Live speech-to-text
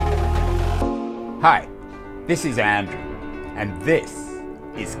Hi, this is Andrew, and this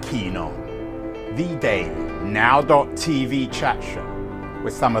is Keen On, the daily now.tv chat show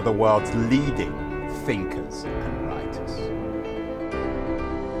with some of the world's leading thinkers and writers.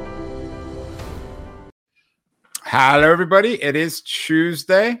 Hello, everybody. It is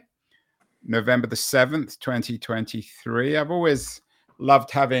Tuesday, November the 7th, 2023. I've always loved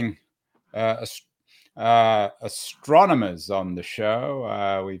having astronomers on the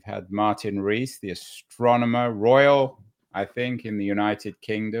show. We've had Martin Rees, the astronomer royal, I think, in the United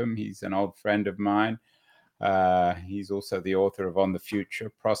Kingdom. He's an old friend of mine. He's also the author of On the Future,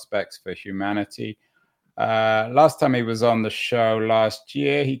 Prospects for Humanity. Last time he was on the show last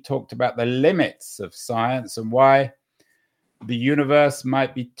year, he talked about the limits of science and why the universe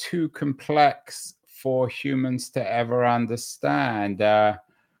might be too complex for humans to ever understand.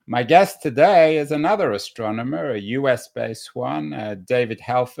 My guest today is another astronomer, a US-based one, David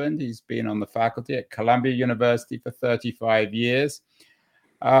Helfand. He's been on the faculty at Columbia University for 35 years.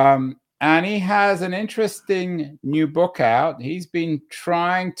 And he has an interesting new book out. He's been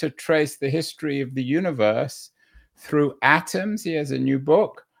trying to trace the history of the universe through atoms. He has a new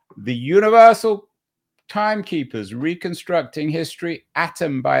book, The Universal Timekeepers, Reconstructing History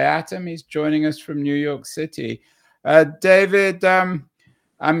Atom by Atom. He's joining us from New York City. David,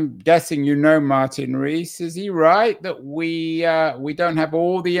 I'm guessing you know Martin Rees. Is he right that we don't have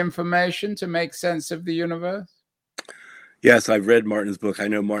all the information to make sense of the universe? Yes, I've read Martin's book. I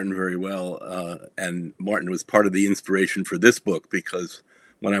know Martin very well, and Martin was part of the inspiration for this book because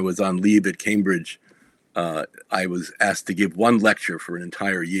when I was on leave at Cambridge, I was asked to give one lecture for an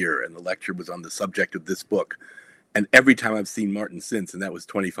entire year, and the lecture was on the subject of this book. And every time I've seen Martin since, and that was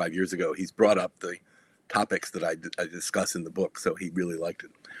 25 years ago, he's brought up the topics that I discuss in the book, so he really liked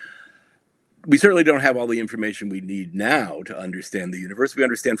it. We certainly don't have all the information we need now to understand the universe. We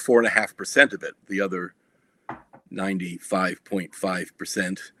understand 4.5% of it. The other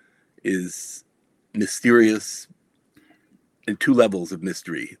 95.5% is mysterious in two levels of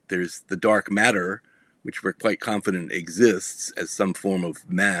mystery. There's the dark matter, which we're quite confident exists as some form of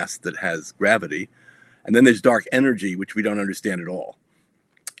mass that has gravity. And then there's dark energy, which we don't understand at all.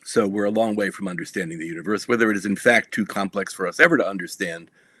 So we're a long way from understanding the universe. Whether it is in fact too complex for us ever to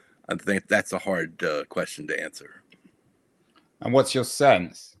understand, I think that's a hard question to answer. And what's your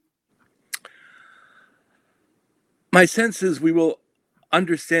sense? My sense is we will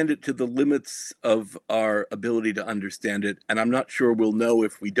understand it to the limits of our ability to understand it, and I'm not sure we'll know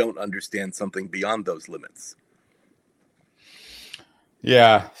if we don't understand something beyond those limits.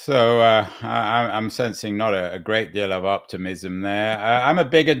 Yeah, so I'm sensing not a great deal of optimism there. I'm a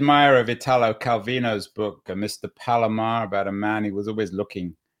big admirer of Italo Calvino's book, Mr. Palomar, about a man who was always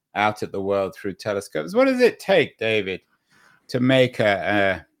looking out at the world through telescopes. What does it take, David, to make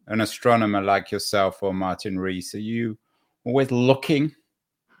an astronomer like yourself or Martin Rees? Are you always looking?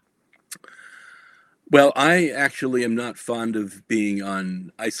 Well, I actually am not fond of being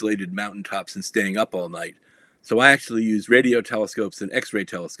on isolated mountaintops and staying up all night. So I actually use radio telescopes and X-ray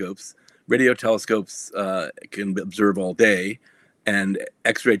telescopes. Radio telescopes can observe all day, and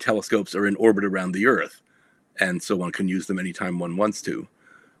X-ray telescopes are in orbit around the Earth. And so one can use them anytime one wants to.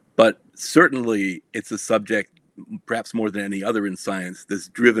 But certainly it's a subject, perhaps more than any other in science, that's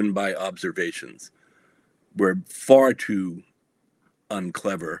driven by observations. We're far too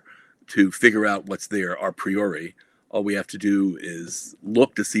unclever to figure out what's there a priori. All we have to do is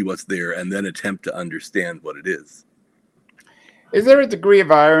look to see what's there and then attempt to understand what it is. Is there a degree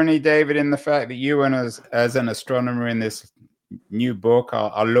of irony, David, in the fact that you and as an astronomer in this new book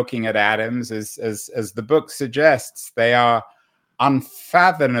are looking at atoms? As the book suggests, they are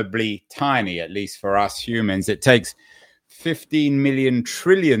unfathomably tiny, at least for us humans. It takes 15 million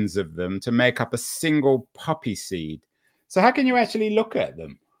trillions of them to make up a single poppy seed. So how can you actually look at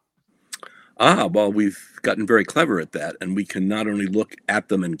them? Well, we've gotten very clever at that, and we can not only look at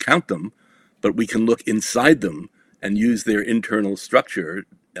them and count them, but we can look inside them and use their internal structure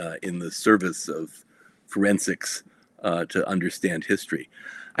in the service of forensics to understand history.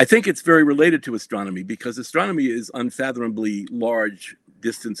 I think it's very related to astronomy because astronomy is unfathomably large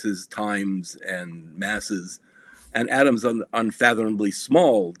distances, times, and masses, and atoms unfathomably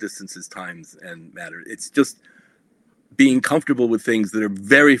small distances, times, and matter. It's just being comfortable with things that are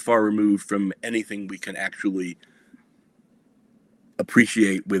very far removed from anything we can actually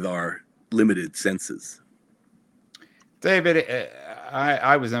appreciate with our limited senses. David,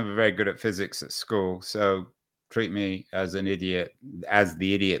 I was never very good at physics at school, so treat me as an idiot, as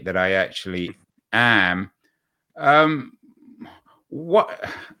the idiot that I actually am.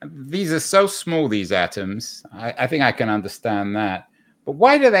 These are so small, these atoms. I think I can understand that. But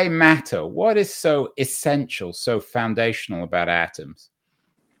why do they matter? What is so essential, so foundational about atoms?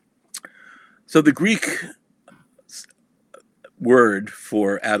 So the Greek word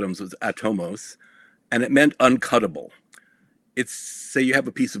for atoms was atomos, and it meant uncuttable. It's, say you have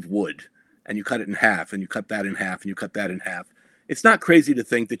a piece of wood and you cut it in half, and you cut that in half, and you cut that in half. It's not crazy to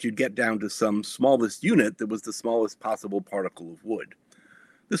think that you'd get down to some smallest unit that was the smallest possible particle of wood.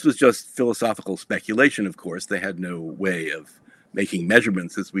 This was just philosophical speculation, of course. They had no way of making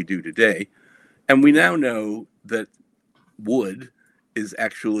measurements as we do today. And we now know that wood is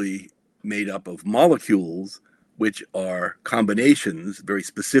actually made up of molecules, which are combinations, very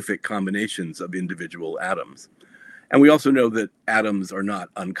specific combinations of individual atoms. And we also know that atoms are not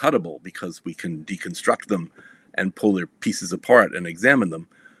uncuttable because we can deconstruct them and pull their pieces apart and examine them.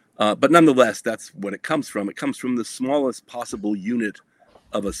 But nonetheless, that's what it comes from. It comes from the smallest possible unit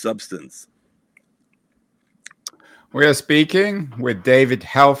of a substance. We are speaking with David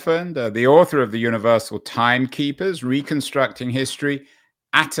Helfand, the author of The Universal Timekeepers, Reconstructing History,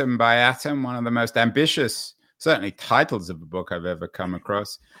 Atom by Atom, one of the most ambitious, certainly titles of a book I've ever come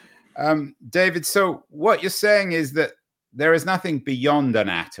across. David, so what you're saying is that there is nothing beyond an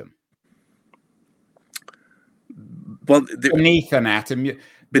atom. Well, beneath an atom.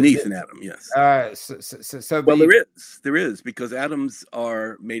 Beneath an atom, yes. Well, there is, because atoms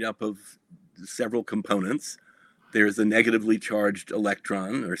are made up of several components. There's a negatively charged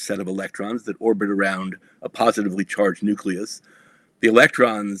electron or set of electrons that orbit around a positively charged nucleus. The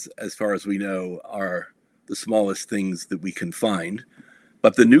electrons, as far as we know, are the smallest things that we can find.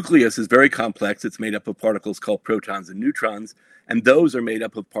 But the nucleus is very complex. It's made up of particles called protons and neutrons, and those are made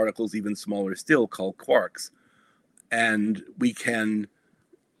up of particles even smaller still called quarks. And we can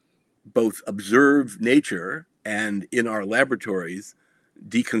both observe nature and in our laboratories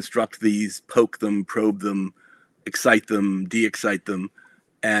deconstruct these, poke them, probe them, excite them, de-excite them,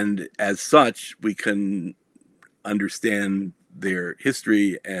 and as such we can understand their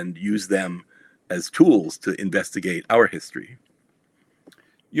history and use them as tools to investigate our history.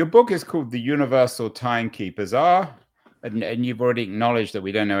 Your book is called The Universal Timekeepers. And you've already acknowledged that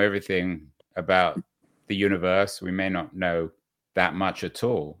we don't know everything about the universe. We may not know that much at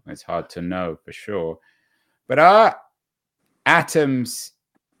all. It's hard to know for sure. But are atoms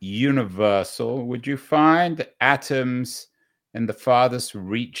universal? Would you find atoms in the farthest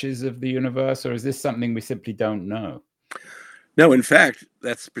reaches of the universe, or is this something we simply don't know? No, in fact,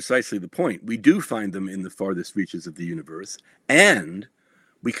 that's precisely the point. We do find them in the farthest reaches of the universe, and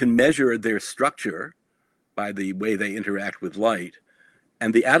we can measure their structure by the way they interact with light.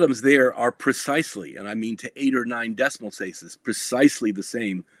 And the atoms there are precisely, and I mean to 8 or 9 decimal places, precisely the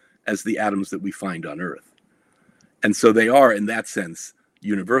same as the atoms that we find on Earth. And so they are, in that sense,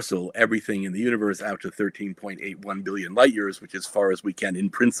 universal. Everything in the universe out to 13.81 billion light years, which as far as we can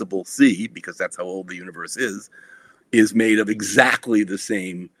in principle see, because that's how old the universe is made of exactly the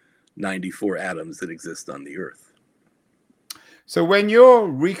same 94 atoms that exist on the Earth. So when you're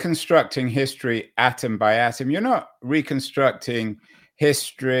reconstructing history atom by atom, you're not reconstructing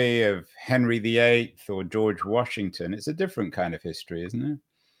history of Henry VIII or George Washington. It's a different kind of history, isn't it?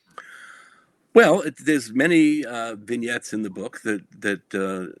 Well, there's many vignettes in the book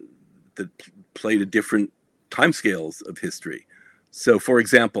that play to different timescales of history. So, for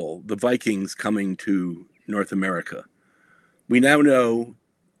example, the Vikings coming to North America. We now know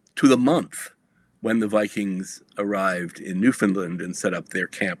to the month when the Vikings arrived in Newfoundland and set up their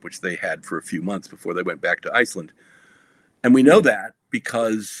camp, which they had for a few months before they went back to Iceland. And we know that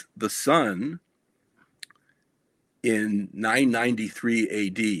because the sun in 993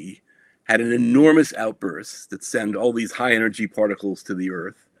 AD had an enormous outburst that sent all these high energy particles to the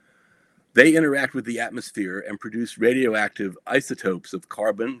Earth. They interact with the atmosphere and produce radioactive isotopes of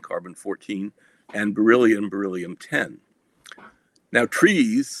carbon, carbon-14, and beryllium, beryllium-10. Now,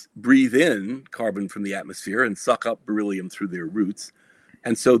 trees breathe in carbon from the atmosphere and suck up beryllium through their roots.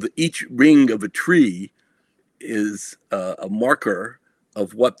 And so each ring of a tree is a marker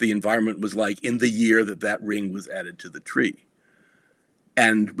of what the environment was like in the year that ring was added to the tree.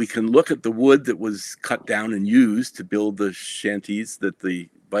 And we can look at the wood that was cut down and used to build the shanties that the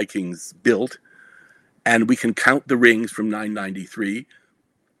Vikings built. And we can count the rings from 993,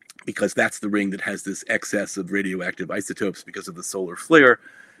 because that's the ring that has this excess of radioactive isotopes because of the solar flare.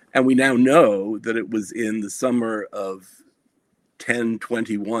 And we now know that it was in the summer of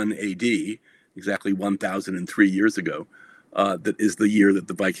 1021 AD, exactly 1,003 years ago, that is the year that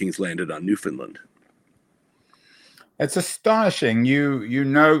the Vikings landed on Newfoundland. It's astonishing. You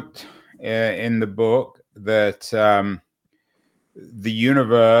note in the book that the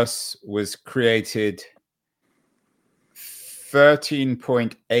universe was created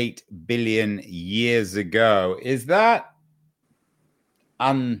 13.8 billion years ago. Is that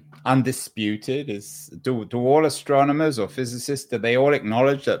undisputed? Do all astronomers or physicists, do they all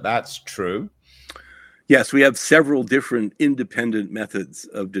acknowledge that that's true? Yes, we have several different independent methods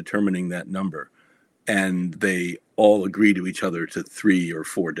of determining that number, and they all agree to each other to 3 or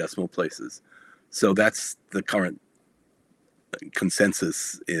 4 decimal places. So that's the current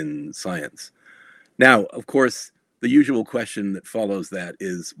consensus in science. Now, of course, the usual question that follows that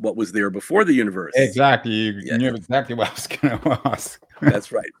is, what was there before the universe? Exactly. You knew exactly what I was going to ask.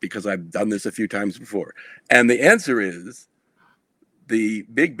 That's right, because I've done this a few times before. And the answer is the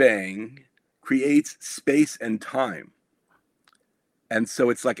Big Bang creates space and time. And so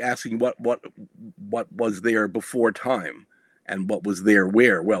it's like asking what was there before time and what was there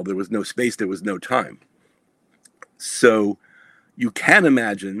where? Well, there was no space, there was no time. So you can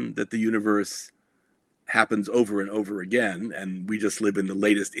imagine that the universe happens over and over again, and we just live in the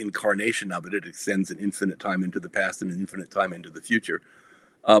latest incarnation of it. It extends an infinite time into the past and an infinite time into the future.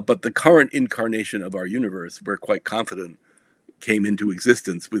 But the current incarnation of our universe, we're quite confident, came into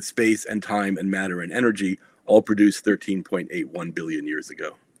existence with space and time and matter and energy, all produced 13.81 billion years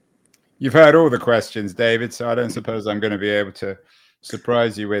ago. You've heard all the questions, David, so I don't suppose I'm going to be able to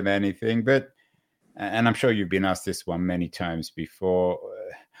surprise you with anything. And I'm sure you've been asked this one many times before.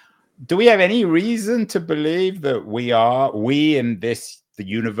 Do we have any reason to believe that we in the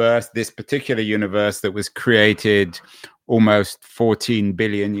universe, this particular universe that was created almost 14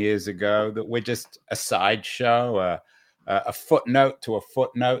 billion years ago, that we're just a sideshow, a footnote to a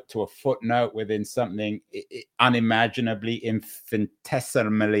footnote to a footnote within something unimaginably,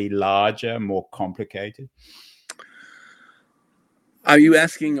 infinitesimally larger, more complicated? Are you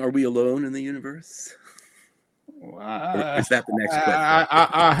asking, are we alone in the universe? Or is that the next question?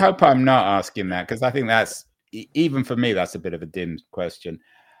 I hope I'm not asking that, because I think that's, even for me, that's a bit of a dim question.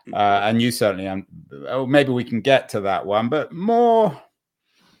 And you certainly, maybe we can get to that one, but more.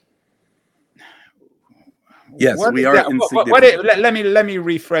 Yes, we are insignificant. Let me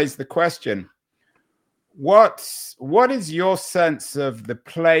rephrase the question. What is your sense of the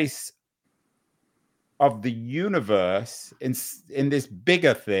place of the universe in this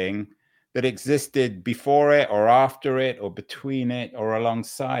bigger thing that existed before it or after it or between it or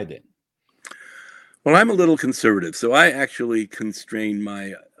alongside it? Well, I'm a little conservative, so I actually constrain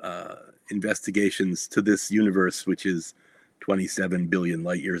my investigations to this universe, which is 27 billion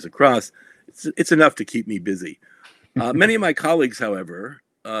light years across. It's enough to keep me busy. Many of my colleagues, however,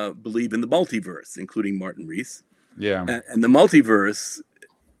 believe in the multiverse, including Martin Rees. Yeah. And the multiverse,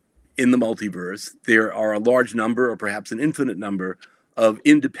 in the multiverse, there are a large number, or perhaps an infinite number, of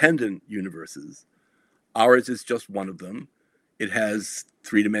independent universes. Ours is just one of them. It has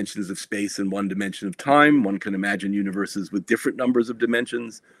 3 dimensions of space and 1 dimension of time. One can imagine universes with different numbers of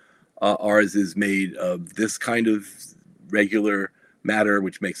dimensions. Ours is made of this kind of regular matter,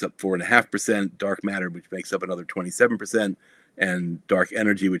 which makes up 4.5%, dark matter, which makes up another 27%, and dark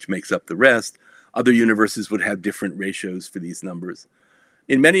energy, which makes up the rest. Other universes would have different ratios for these numbers.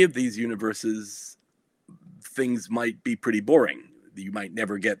 In many of these universes, things might be pretty boring. You might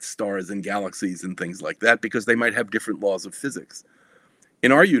never get stars and galaxies and things like that because they might have different laws of physics.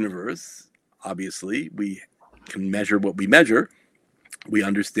 In our universe, obviously, we can measure what we measure. We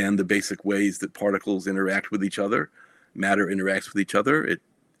understand the basic ways that particles interact with each other. Matter interacts with each other.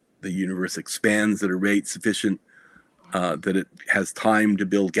 The universe expands at a rate sufficient that it has time to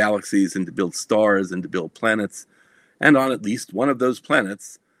build galaxies and to build stars and to build planets. And on at least one of those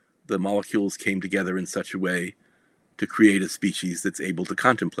planets, the molecules came together in such a way to create a species that's able to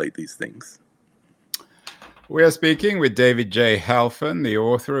contemplate these things. We are speaking with David J. Helfand, the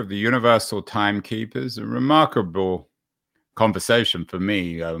author of The Universal Timekeepers, a remarkable conversation for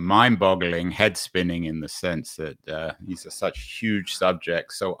me, mind-boggling, head-spinning in the sense that these are such huge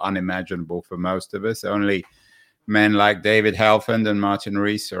subjects, so unimaginable for most of us. Only men like David Helfand and Martin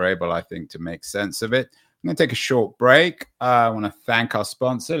Rees are able, I think, to make sense of it. I'm going to take a short break. I want to thank our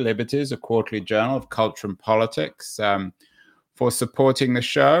sponsor, Liberties, a quarterly journal of culture and politics, for supporting the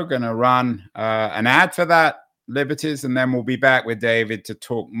show. Going to run an ad for that, Liberties, and then we'll be back with David to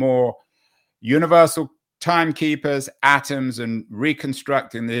talk more universal timekeepers, atoms, and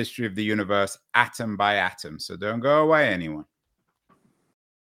reconstructing the history of the universe atom by atom. So don't go away, anyone.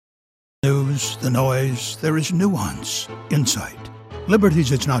 News, the noise, there is nuance, insight.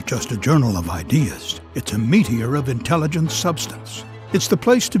 Liberties is not just a journal of ideas. It's a meteor of intelligent substance. It's the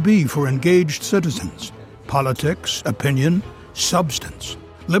place to be for engaged citizens. Politics, opinion, substance.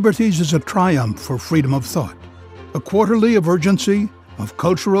 Liberties is a triumph for freedom of thought. A quarterly of urgency, of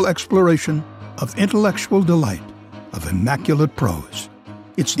cultural exploration, of intellectual delight. of immaculate prose.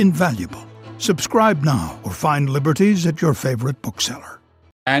 It's invaluable. Subscribe now or find Liberties at your favorite bookseller.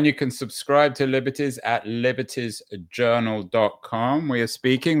 And you can subscribe to Liberties at libertiesjournal.com. We are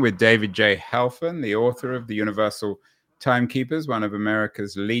speaking with David J. Helfand, the author of The Universal Timekeepers, one of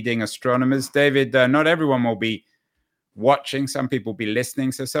America's leading astronomers. David, not everyone will be watching. Some people will be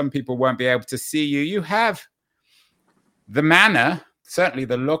listening, so some people won't be able to see you. You have the manner, certainly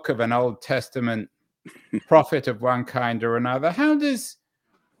the look of an Old Testament prophet of one kind or another. How does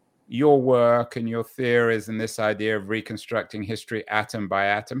your work and your theories and this idea of reconstructing history atom by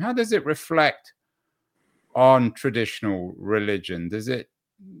atom, how does it reflect on traditional religion? Does it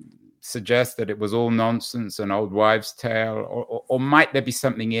suggest that it was all nonsense, an old wives' tale, or might there be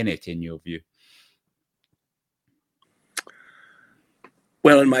something in it, in your view?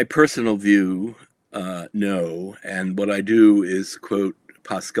 Well, in my personal view, no. And what I do is quote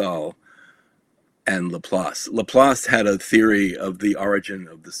Pascal and Laplace. Laplace had a theory of the origin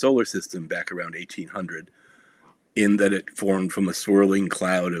of the solar system back around 1800, in that it formed from a swirling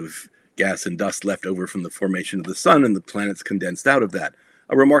cloud of gas and dust left over from the formation of the sun, and the planets condensed out of that.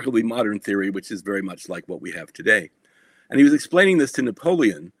 A remarkably modern theory, which is very much like what we have today. And he was explaining this to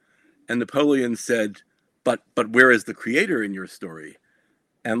Napoleon, and Napoleon said, but where is the creator in your story?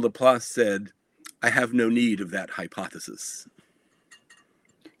 And Laplace said, I have no need of that hypothesis.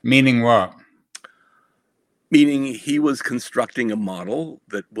 Meaning what? Meaning he was constructing a model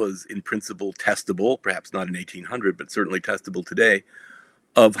that was in principle testable, perhaps not in 1800, but certainly testable today,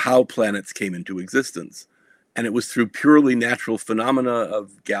 of how planets came into existence. And it was through purely natural phenomena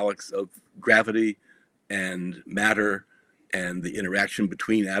of galaxies, of gravity and matter and the interaction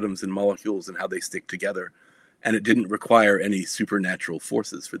between atoms and molecules and how they stick together. And it didn't require any supernatural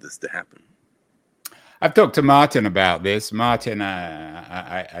forces for this to happen. I've talked to Martin about this. Martin,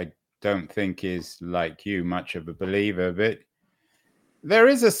 I don't think is, like you, much of a believer, but there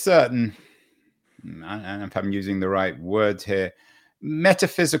is a certain, I don't know if I'm using the right words here,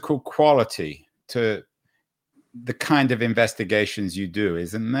 metaphysical quality to the kind of investigations you do,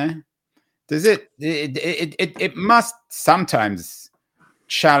 isn't there? Does it must sometimes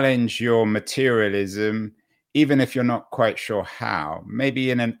challenge your materialism, even if you're not quite sure how,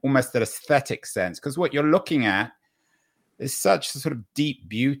 maybe in an almost an aesthetic sense, because what you're looking at is such sort of deep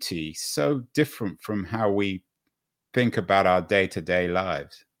beauty, so different from how we think about our day-to-day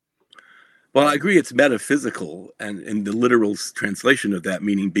lives. Well, I agree it's metaphysical, and in the literal translation of that,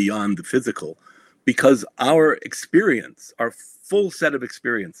 meaning beyond the physical, because our experience, our full set of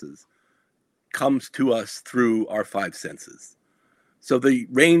experiences, comes to us through our five senses. So the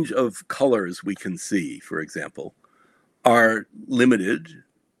range of colors we can see, for example, are limited,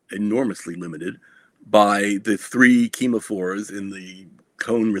 enormously limited, by the three chemophores in the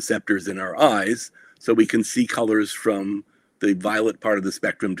cone receptors in our eyes, so we can see colors from the violet part of the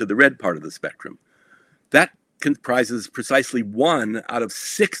spectrum to the red part of the spectrum. That comprises precisely 1 out of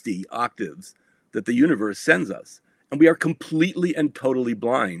 60 octaves that the universe sends us. And we are completely and totally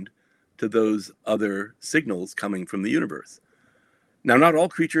blind to those other signals coming from the universe. Now, not all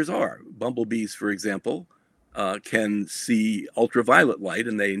creatures are. Bumblebees, for example, can see ultraviolet light,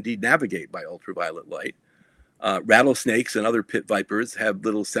 and they indeed navigate by ultraviolet light. Rattlesnakes and other pit vipers have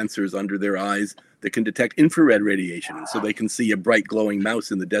little sensors under their eyes that can detect infrared radiation, so they can see a bright glowing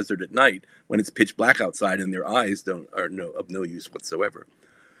mouse in the desert at night when it's pitch black outside and their eyes are of no use whatsoever.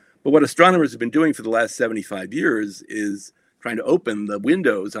 But what astronomers have been doing for the last 75 years is trying to open the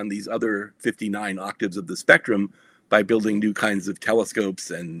windows on these other 59 octaves of the spectrum by building new kinds of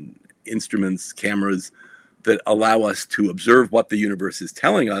telescopes and instruments, cameras, that allow us to observe what the universe is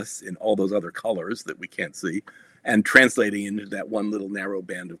telling us in all those other colors that we can't see, and translating into that one little narrow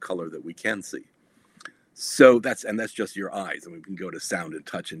band of color that we can see. So that's just your eyes. And we can go to sound and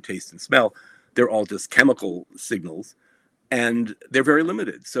touch and taste and smell. They're all just chemical signals, and they're very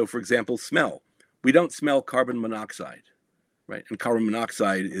limited. So, for example, smell. We don't smell carbon monoxide, right? And carbon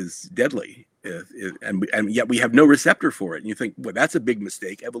monoxide is deadly. And yet we have no receptor for it. And you think, well, that's a big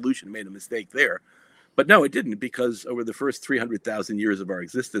mistake. Evolution made a mistake there. But no, it didn't, because over the first 300,000 years of our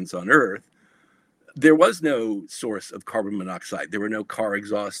existence on Earth, there was no source of carbon monoxide. There were no car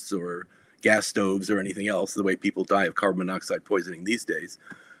exhausts or gas stoves or anything else, the way people die of carbon monoxide poisoning these days.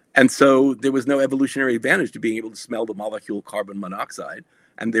 And so there was no evolutionary advantage to being able to smell the molecule carbon monoxide,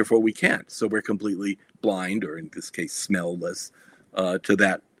 and therefore we can't. So we're completely blind, or in this case, smellless, to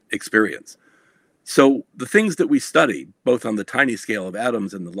that experience. So the things that we study, both on the tiny scale of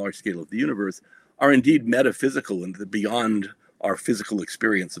atoms and the large scale of the universe, are indeed metaphysical and beyond our physical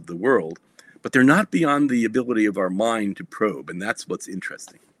experience of the world, but they're not beyond the ability of our mind to probe, and that's what's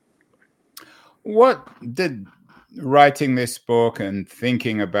interesting. What did writing this book and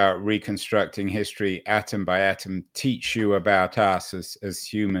thinking about reconstructing history atom by atom teach you about us as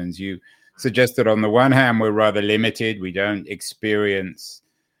humans? You suggested on the one hand, we're rather limited. We don't experience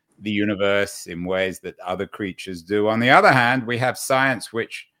the universe in ways that other creatures do. On the other hand, we have science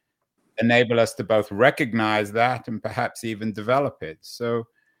which enable us to both recognize that and perhaps even develop it. So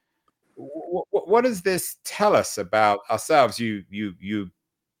what does this tell us about ourselves? You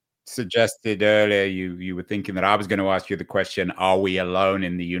suggested earlier, you were thinking that I was going to ask you the question, are we alone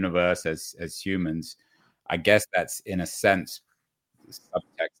in the universe as humans? I guess that's, in a sense, the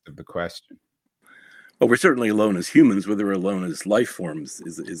subtext of the question. Well, we're certainly alone as humans. Whether we're alone as life forms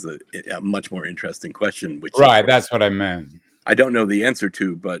is a much more interesting question. Which, right, that's what I meant. I don't know the answer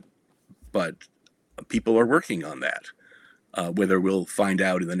to, but people are working on that. Whether we'll find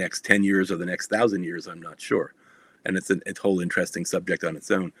out in the next 10 years or the next 1,000 years, I'm not sure. And it's a whole interesting subject on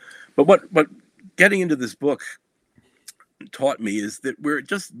its own. But what getting into this book taught me is that we're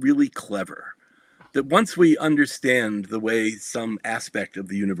just really clever. That once we understand the way some aspect of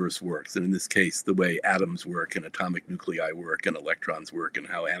the universe works, and in this case, the way atoms work and atomic nuclei work and electrons work and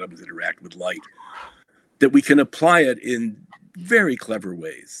how atoms interact with light, that we can apply it in very clever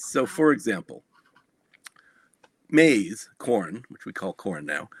ways. So, for example, maize, corn, which we call corn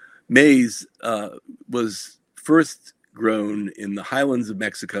now, maize was first grown in the highlands of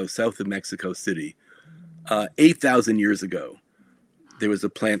Mexico, south of Mexico City, 8,000 years ago. There was a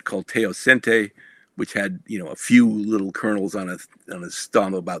plant called teosinte, which had, a few little kernels on a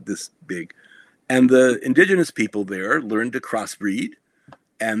stem about this big. And the indigenous people there learned to crossbreed,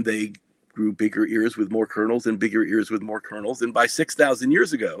 and they grew bigger ears with more kernels and bigger ears with more kernels. And by 6,000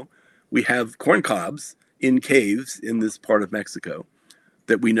 years ago, we have corn cobs in caves in this part of Mexico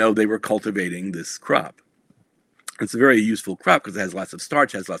that we know they were cultivating this crop. It's a very useful crop because it has lots of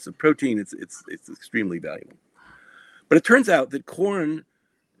starch, has lots of protein. It's extremely valuable. But it turns out that corn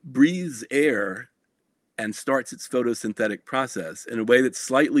breathes air and starts its photosynthetic process in a way that's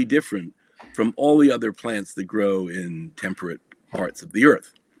slightly different from all the other plants that grow in temperate parts of the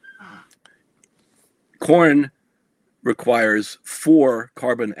earth. Corn requires 4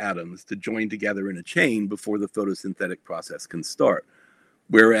 carbon atoms to join together in a chain before the photosynthetic process can start.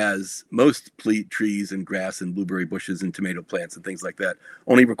 Whereas most trees and grass and blueberry bushes and tomato plants and things like that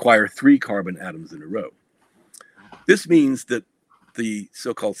only require 3 carbon atoms in a row. This means that the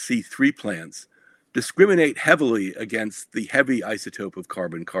so-called C3 plants discriminate heavily against the heavy isotope of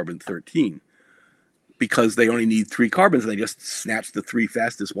carbon, carbon-13, because they only need 3 carbons, and they just snatch the 3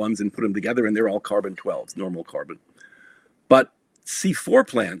 fastest ones and put them together, and they're all carbon-12s, normal carbon. But C4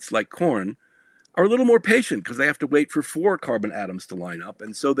 plants, like corn, are a little more patient because they have to wait for 4 carbon atoms to line up,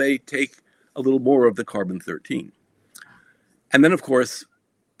 and so they take a little more of the carbon-13. And then, of course,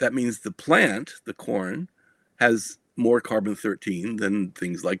 that means the plant, the corn, has more carbon-13 than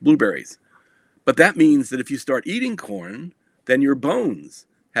things like blueberries. But that means that if you start eating corn, then your bones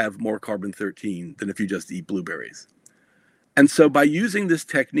have more carbon-13 than if you just eat blueberries. And so by using this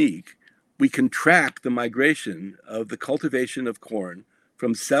technique, we can track the migration of the cultivation of corn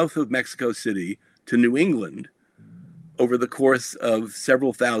from south of Mexico City to New England over the course of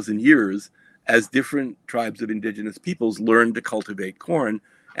several thousand years as different tribes of indigenous peoples learned to cultivate corn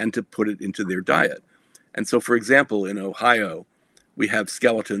and to put it into their diet. And so, for example, in Ohio, we have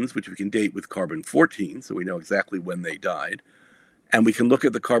skeletons, which we can date with carbon-14, so we know exactly when they died. And we can look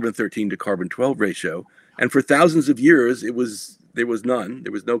at the carbon-13 to carbon-12 ratio. And for thousands of years, there was none.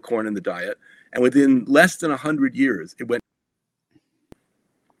 There was no corn in the diet. And within less than 100 years, it went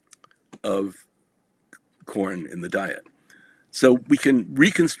of corn in the diet. So we can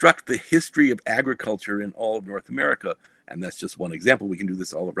reconstruct the history of agriculture in all of North America. And that's just one example. We can do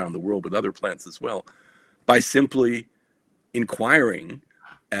this all around the world with other plants as well, by simply inquiring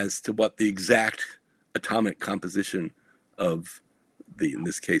as to what the exact atomic composition of in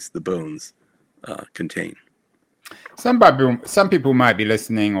this case, the bones contain. Some people might be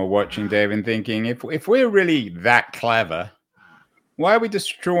listening or watching, Dave, and thinking, if we're really that clever, why are we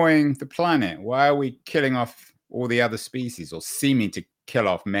destroying the planet? Why are we killing off all the other species, or seeming to kill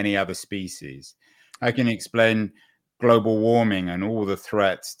off many other species? How can you explain global warming and all the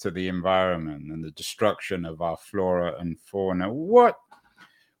threats to the environment and the destruction of our flora and fauna? What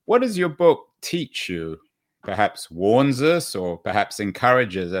does your book teach you? Perhaps warns us or perhaps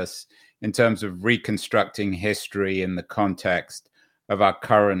encourages us in terms of reconstructing history in the context of our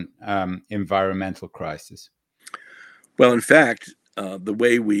current environmental crisis? Well, in fact, the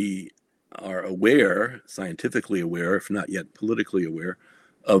way we are aware, scientifically aware, if not yet politically aware,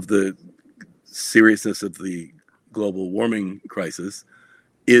 of the seriousness of the global warming crisis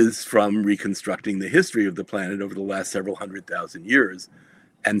is from reconstructing the history of the planet over the last several 100,000 years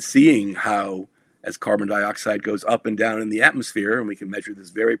and seeing how, as carbon dioxide goes up and down in the atmosphere, and we can measure this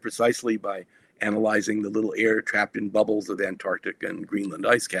very precisely by analyzing the little air trapped in bubbles of Antarctic and Greenland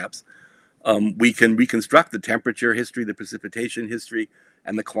ice caps, we can reconstruct the temperature history, the precipitation history,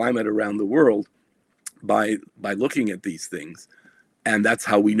 and the climate around the world by looking at these things. And that's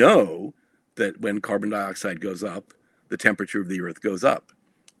how we know that when carbon dioxide goes up, the temperature of the Earth goes up.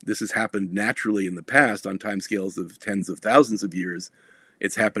 This has happened naturally in the past on timescales of tens of thousands of years.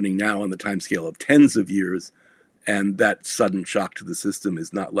 It's happening now on the timescale of tens of years, and that sudden shock to the system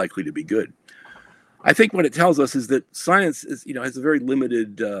is not likely to be good. I think what it tells us is that science is, has a very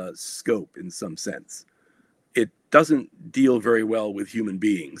limited scope in some sense. It doesn't deal very well with human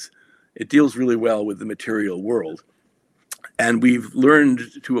beings. It deals really well with the material world. And we've learned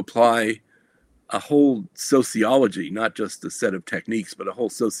to apply a whole sociology, not just a set of techniques, but a whole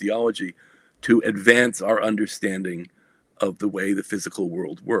sociology to advance our understanding of the way the physical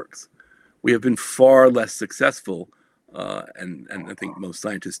world works. We have been far less successful, and I think most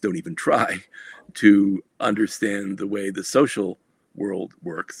scientists don't even try to understand the way the social world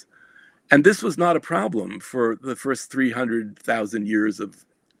works. And this was not a problem for the first 300,000 years of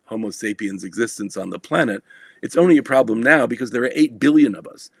Homo sapiens existence on the planet. It's only a problem now because there are 8 billion of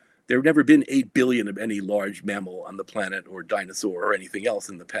us. There have never been 8 billion of any large mammal on the planet or dinosaur or anything else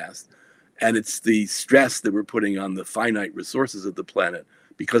in the past. And it's the stress that we're putting on the finite resources of the planet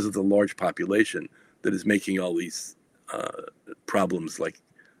because of the large population that is making all these problems like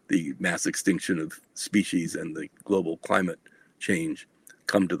the mass extinction of species and the global climate change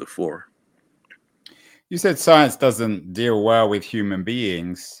come to the fore. You said science doesn't deal well with human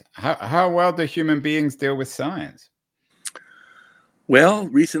beings. How well do human beings deal with science? Well,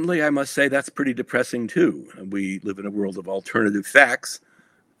 recently, I must say that's pretty depressing too. We live in a world of alternative facts,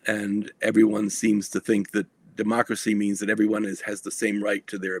 and everyone seems to think that democracy means that everyone has the same right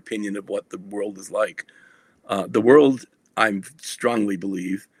to their opinion of what the world is like. The world, I strongly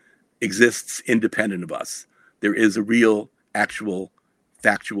believe, exists independent of us. There is a real, actual,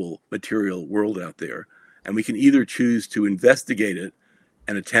 factual, material world out there, and we can either choose to investigate it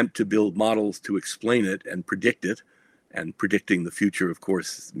and attempt to build models to explain it and predict it, and predicting the future, of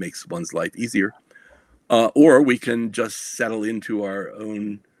course, makes one's life easier, or we can just settle into our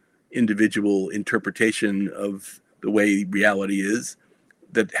own individual interpretation of the way reality is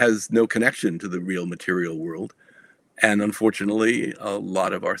that has no connection to the real material world. And unfortunately, a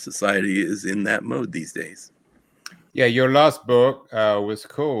lot of our society is in that mode these days. Yeah, your last book was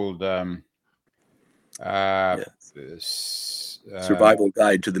called Survival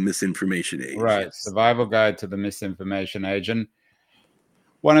Guide to the Misinformation Age. Right, yes. Survival Guide to the Misinformation Age. And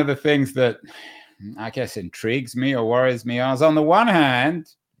one of the things that I guess intrigues me or worries me is, on the one hand,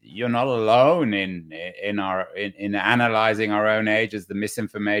 you're not alone in analyzing our own age as the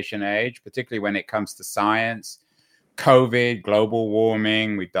misinformation age, particularly when it comes to science, COVID, global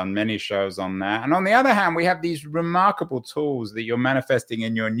warming. We've done many shows on that. And on the other hand, we have these remarkable tools that you're manifesting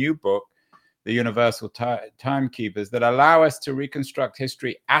in your new book, The Universal Timekeepers, that allow us to reconstruct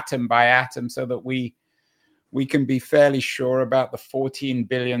history atom by atom so that we can be fairly sure about the $14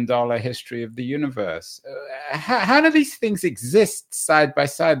 billion history of the universe. How do these things exist side by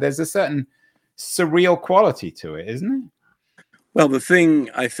side? There's a certain surreal quality to it, isn't it? Well, the thing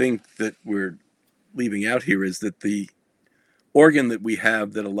I think that we're leaving out here is that the organ that we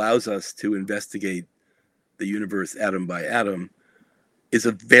have that allows us to investigate the universe atom by atom is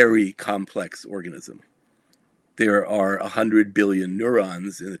a very complex organism. There are 100 billion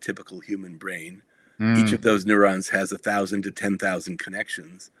neurons in a typical human brain. Each of those neurons has 1,000 to 10,000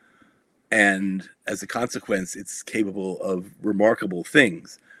 connections. And as a consequence, it's capable of remarkable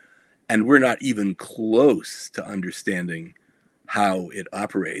things. And we're not even close to understanding how it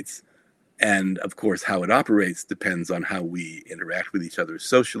operates. And of course, how it operates depends on how we interact with each other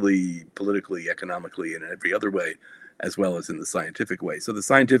socially, politically, economically, and in every other way, as well as in the scientific way. So the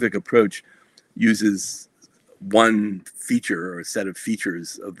scientific approach uses one feature or a set of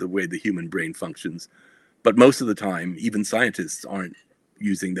features of the way the human brain functions. But most of the time, even scientists aren't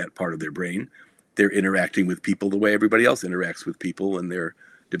using that part of their brain. They're interacting with people the way everybody else interacts with people, and they're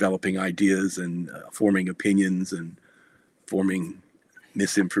developing ideas and forming opinions and forming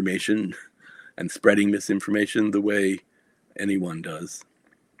misinformation and spreading misinformation the way anyone does.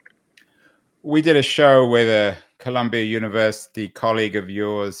 We did a show with a Columbia University colleague of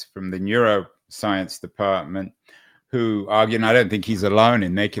yours from the neuroscience department who argued, and I don't think he's alone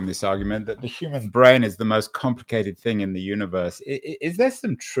in making this argument, that the human brain is the most complicated thing in the universe. Is there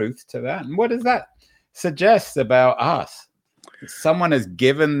some truth to that? And what does that suggest about us? someone has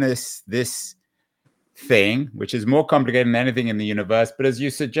given this thing, which is more complicated than anything in the universe, but as you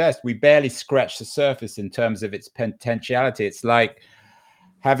suggest, we barely scratch the surface in terms of its potentiality. It's like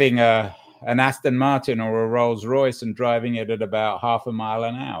having an Aston Martin or a Rolls Royce and driving it at about 0.5 mile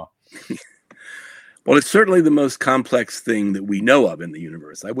an hour. Well, it's certainly the most complex thing that we know of in the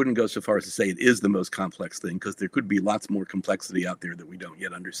universe. I wouldn't go so far as to say it is the most complex thing, because there could be lots more complexity out there that we don't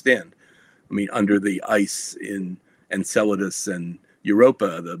yet understand. I mean, under the ice in Enceladus and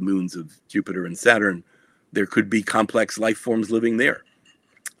Europa, the moons of Jupiter and Saturn, there could be complex life forms living there,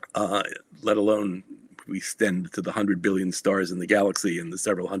 let alone we extend to the 100 billion stars in the galaxy and the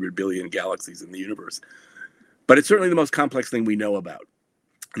several 100 billion galaxies in the universe. But it's certainly the most complex thing we know about,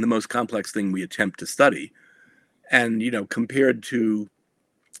 and the most complex thing we attempt to study. And, compared to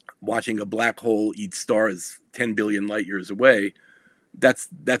watching a black hole eat stars 10 billion light years away,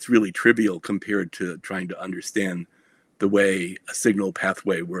 that's really trivial compared to trying to understand the way a signal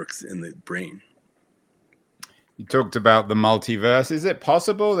pathway works in the brain. You talked about the multiverse. Is it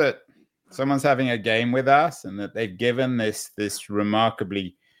possible that someone's having a game with us and that they've given this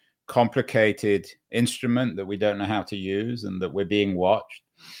remarkably complicated instrument that we don't know how to use and that we're being watched?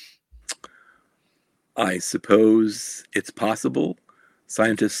 I suppose it's possible.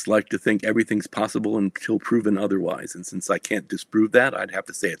 Scientists like to think everything's possible until proven otherwise. And since I can't disprove that, I'd have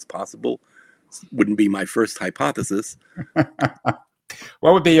to say it's possible. It wouldn't be my first hypothesis.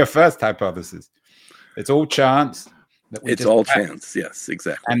 What would be your first hypothesis? It's all chance. It's all chance. Yes,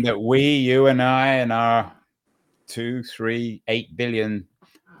 exactly. And that you and I and our 2, 3, 8 billion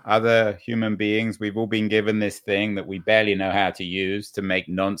other human beings, we've all been given this thing that we barely know how to use to make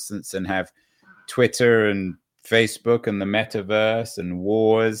nonsense and have Twitter and Facebook and the metaverse and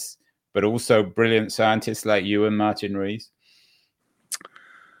wars, but also brilliant scientists like you and Martin Rees.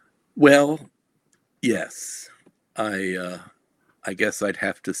 Well, yes. I guess I'd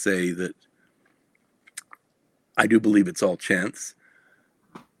have to say that I do believe it's all chance.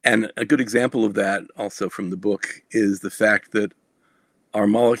 And a good example of that, also from the book, is the fact that our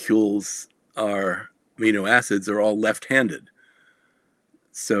molecules, our amino acids, are all left-handed.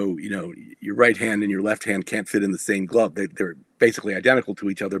 So, your right hand and your left hand can't fit in the same glove. They're basically identical to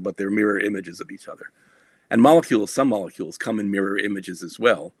each other, but they're mirror images of each other. And some molecules come in mirror images as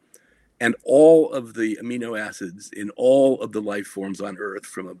well. And all of the amino acids in all of the life forms on Earth,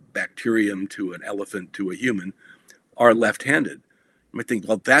 from a bacterium to an elephant to a human, are left-handed. You might think,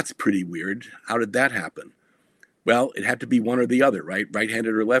 well, that's pretty weird. How did that happen? Well, it had to be one or the other, right?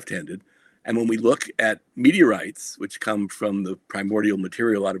 Right-handed or left-handed. And when we look at meteorites, which come from the primordial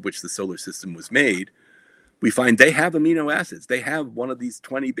material out of which the solar system was made, we find they have amino acids. They have one of these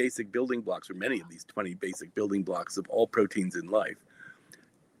 20 basic building blocks, or many of these 20 basic building blocks of all proteins in life.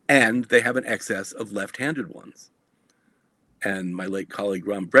 And they have an excess of left-handed ones. And my late colleague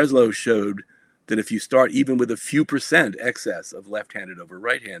Ron Breslow showed that if you start even with a few percent excess of left-handed over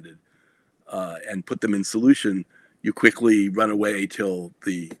right-handed and put them in solution, you quickly run away till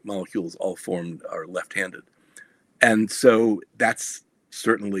the molecules all formed are left-handed. And so that's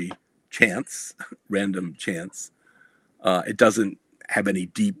certainly chance, random chance. It doesn't have any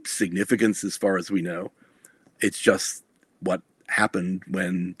deep significance as far as we know. It's just what happened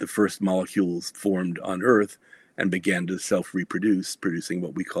when the first molecules formed on Earth and began to self-reproduce, producing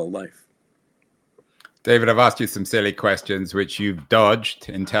what we call life. David, I've asked you some silly questions, which you've dodged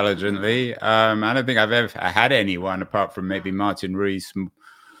intelligently. I don't think I've ever had anyone, apart from maybe Martin Rees,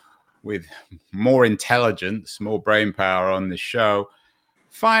 with more intelligence, more brain power on the show.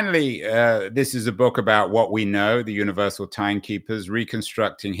 Finally, this is a book about what we know, the universal timekeepers,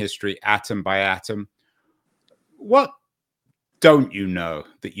 reconstructing history atom by atom. What don't you know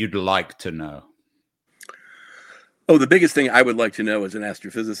that you'd like to know? Oh, the biggest thing I would like to know as an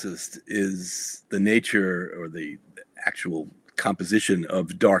astrophysicist is the nature or the actual composition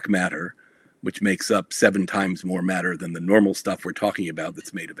of dark matter, which makes up 7 times more matter than the normal stuff we're talking about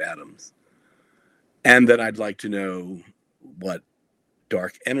that's made of atoms. And then I'd like to know what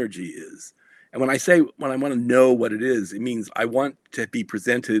dark energy is. And when I want to know what it is, it means I want to be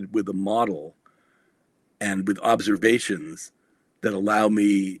presented with a model and with observations that allow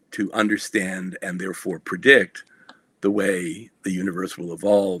me to understand and therefore predict the way the universe will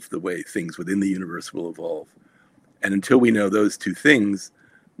evolve, the way things within the universe will evolve. And until we know those two things,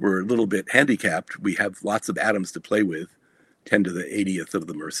 we're a little bit handicapped. We have lots of atoms to play with, 10 to the 80th of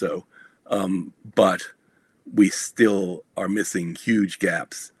them or so. But we still are missing huge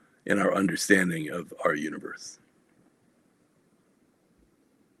gaps in our understanding of our universe.